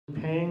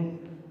Heng,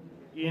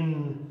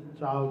 In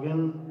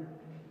Chaogen,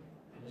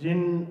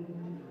 Jin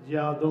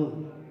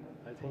Jiadong,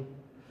 I think,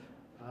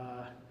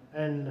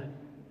 and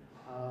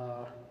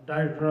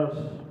directors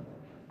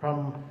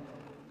from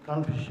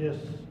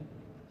Confucius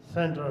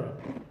Center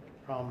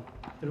from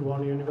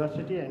Tribhuvan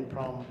University and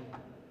from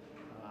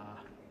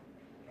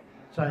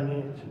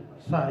Chinese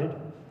side.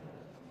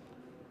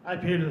 I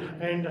feel,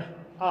 and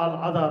all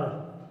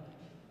other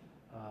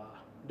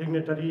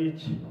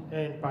dignitaries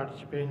and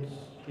participants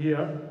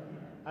here,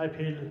 I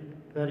feel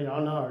very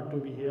honored to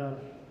be here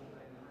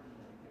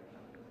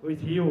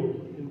with you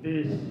in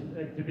this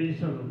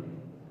exhibition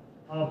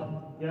of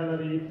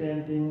gallery,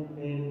 painting,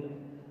 and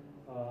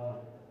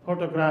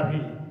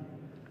photography.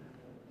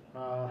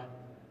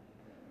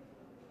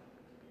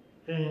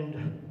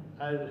 And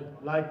I'd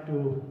like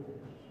to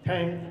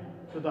thank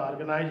to the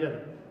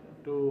organizer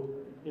to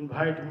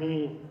invite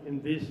me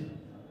in this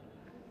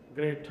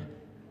great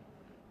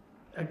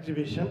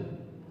exhibition.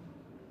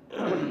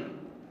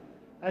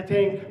 I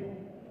think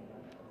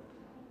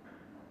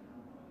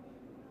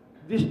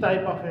this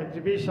type of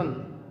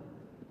exhibition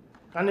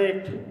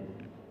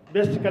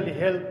basically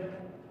help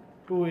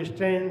to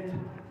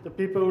strengthen the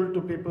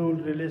people-to-people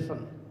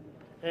relation,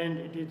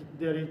 and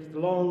there is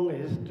long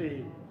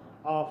history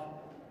of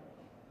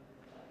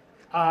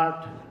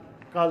art,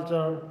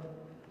 culture,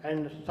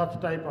 and such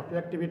type of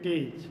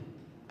activities.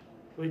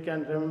 We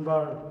can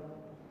remember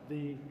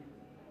the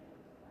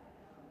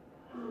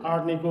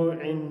Art Nico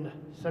and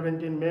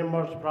 17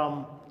 members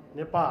from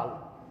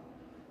Nepal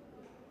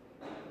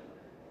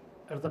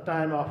at the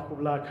time of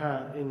Kublai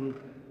Khan in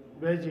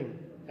Beijing,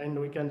 and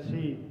we can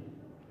see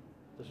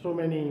so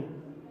many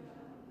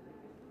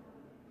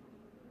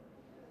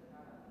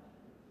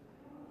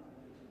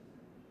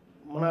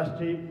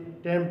monastery,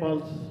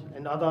 temples,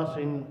 and others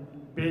in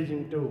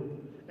Beijing too.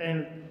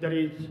 And there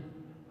is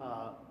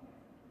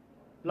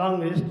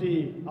long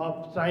history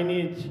of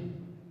Chinese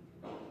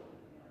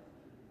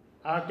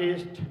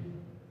artists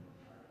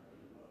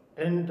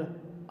and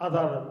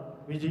other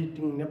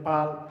visiting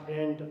Nepal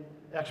and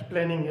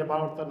explaining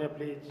about the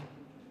Nepalese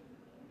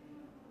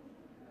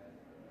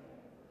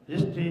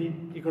history,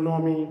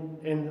 economy,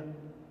 and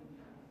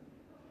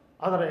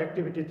other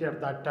activities at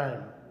that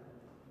time.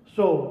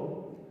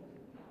 So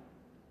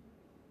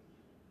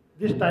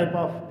this type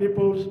of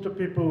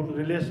people-to-people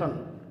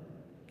relation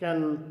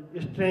can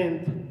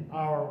strengthen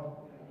our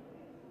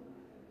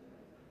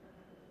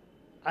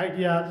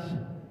ideas,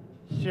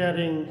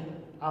 sharing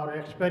our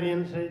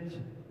experiences,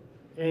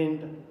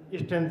 and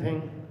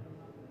strengthening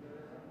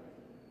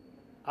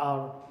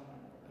our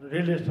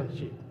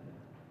relationship.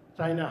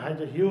 China has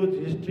a huge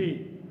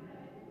history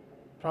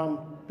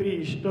from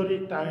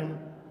prehistoric time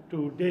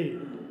to date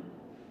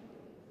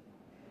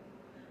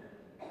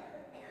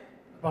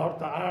about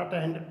the art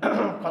and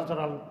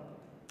cultural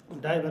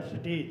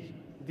diversities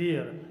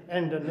there.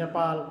 And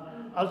Nepal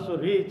also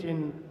rich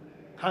in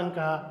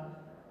Khanka,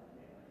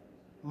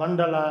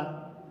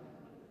 Mandala,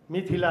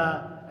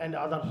 Mithila, and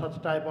other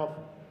such type of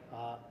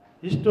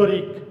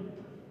historic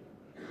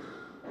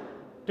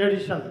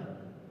tradition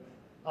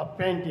of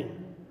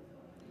painting.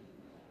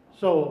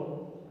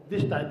 So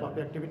this type of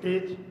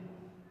activities,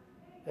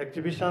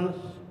 exhibitions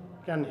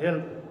can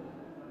help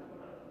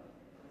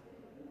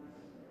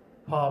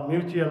for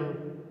mutual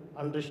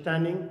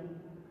understanding,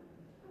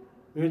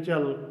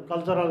 mutual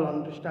cultural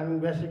understanding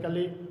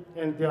basically,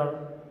 and their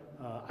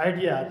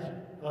ideas.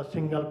 A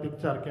single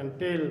picture can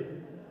tell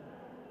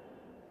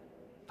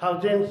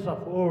thousands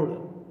of words.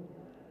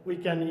 We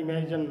can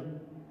imagine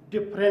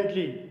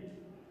differently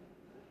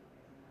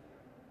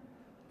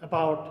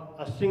about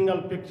a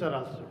single picture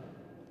also,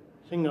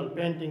 single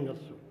painting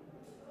also.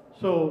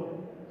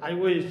 So I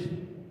wish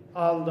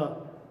all the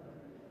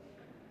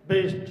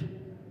best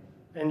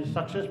and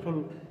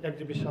successful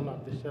exhibition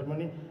of this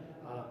ceremony.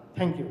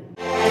 Thank you.